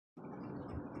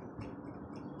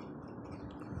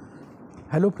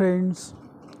Hello friends,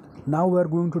 now we are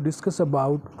going to discuss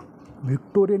about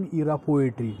Victorian era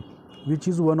poetry, which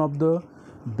is one of the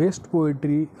best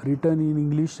poetry written in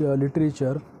English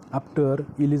literature after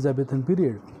Elizabethan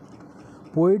period.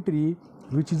 Poetry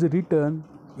which is written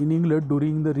in England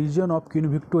during the reign of Queen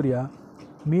Victoria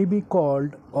may be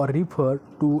called or referred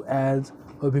to as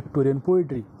a Victorian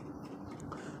poetry.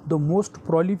 The most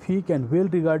prolific and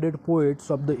well-regarded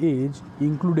poets of the age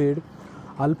included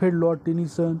Alfred Lord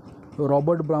Tennyson,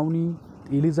 Robert Browning,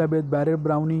 Elizabeth Barrett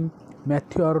Browning,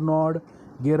 Matthew Arnold,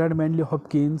 Gerard Manley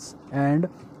Hopkins, and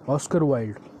Oscar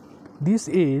Wilde. This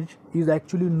age is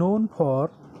actually known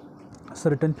for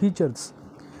certain features.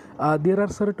 There are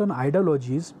certain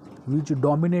ideologies which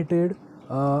dominated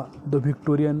the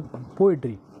Victorian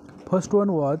poetry. First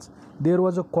one was there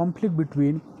was a conflict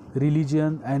between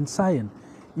religion and science.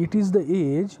 It is the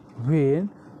age when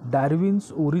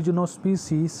Darwin's Origin of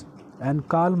Species and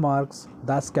Karl Marx'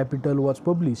 Das Kapital was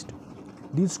published.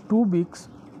 These two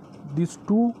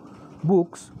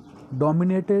books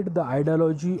dominated the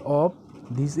ideology of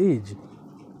this age.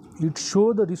 It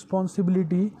showed the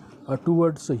responsibility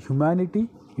towards humanity.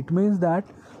 It means that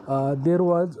there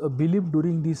was a belief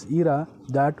during this era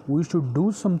that we should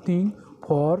do something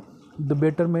for the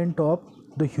betterment of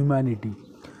the humanity.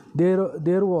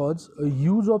 There was a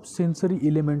use of sensory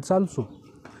elements also.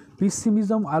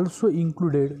 Pessimism also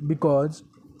included because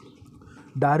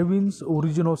Darwin's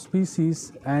Origin of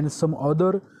Species and some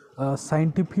other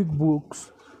scientific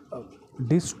books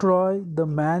destroy the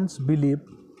man's belief.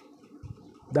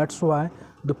 That's why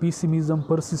the pessimism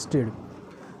persisted.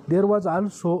 There was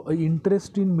also an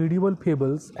interest in medieval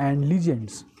fables and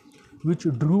legends, which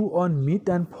drew on myth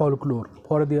and folklore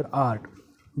for their art,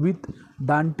 with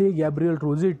Dante Gabriel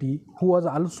Rossetti, who was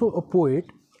also a poet,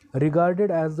 regarded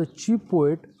as the chief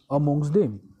poet amongst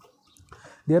them.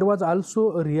 There was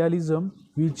also a realism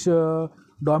which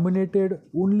dominated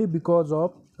only because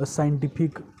of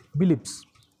scientific beliefs.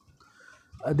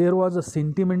 There was a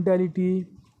sentimentality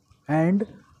and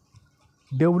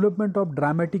development of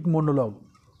dramatic monologue,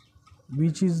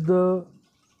 which is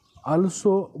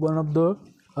also one of the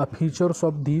features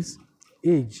of this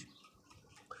age.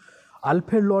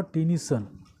 Alfred Lord Tennyson,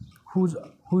 who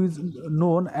is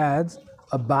known as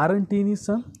Baron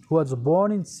Tennyson, who was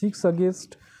born in 6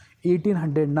 August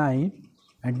 1809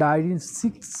 and died in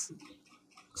 6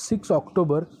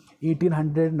 October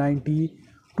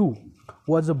 1892,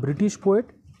 was a British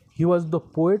poet. He was the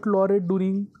poet laureate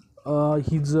during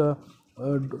the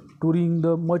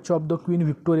much of the Queen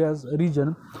Victoria's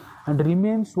reign and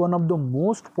remains one of the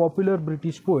most popular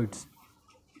British poets.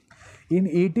 In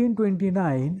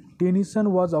 1829,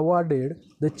 Tennyson was awarded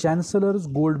the Chancellor's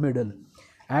Gold Medal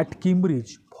at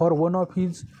Cambridge for one of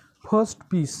his first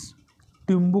pieces,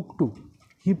 Timbuktu.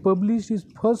 He published his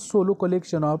first solo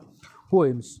collection of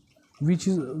poems, which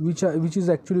is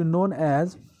actually known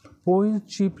as Poems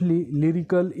Chiefly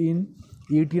Lyrical in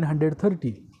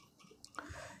 1830.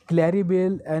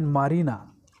 Claribel and Marina,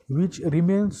 which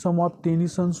remain some of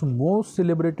Tennyson's most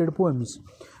celebrated poems,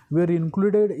 were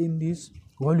included in this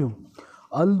volume.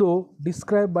 Although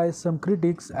described by some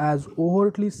critics as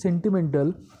overtly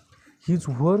sentimental, his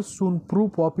verse soon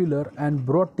proved popular and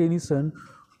brought Tennyson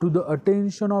to the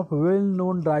attention of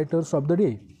well-known writers of the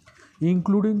day,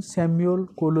 including Samuel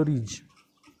Coleridge.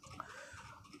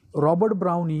 Robert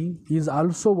Browning is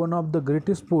also one of the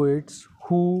greatest poets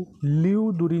who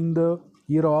lived during the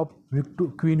era of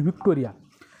Queen Victoria.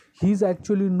 He is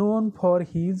actually known for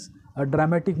his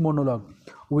dramatic monologue.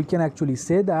 We can actually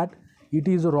say that it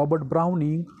is Robert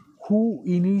Browning who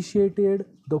initiated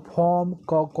the form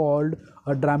called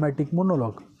a dramatic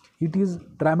monologue.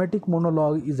 Dramatic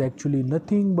monologue is actually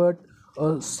nothing but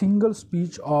a single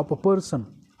speech of a person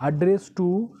addressed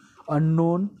to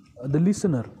the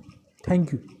listener.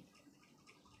 Thank you.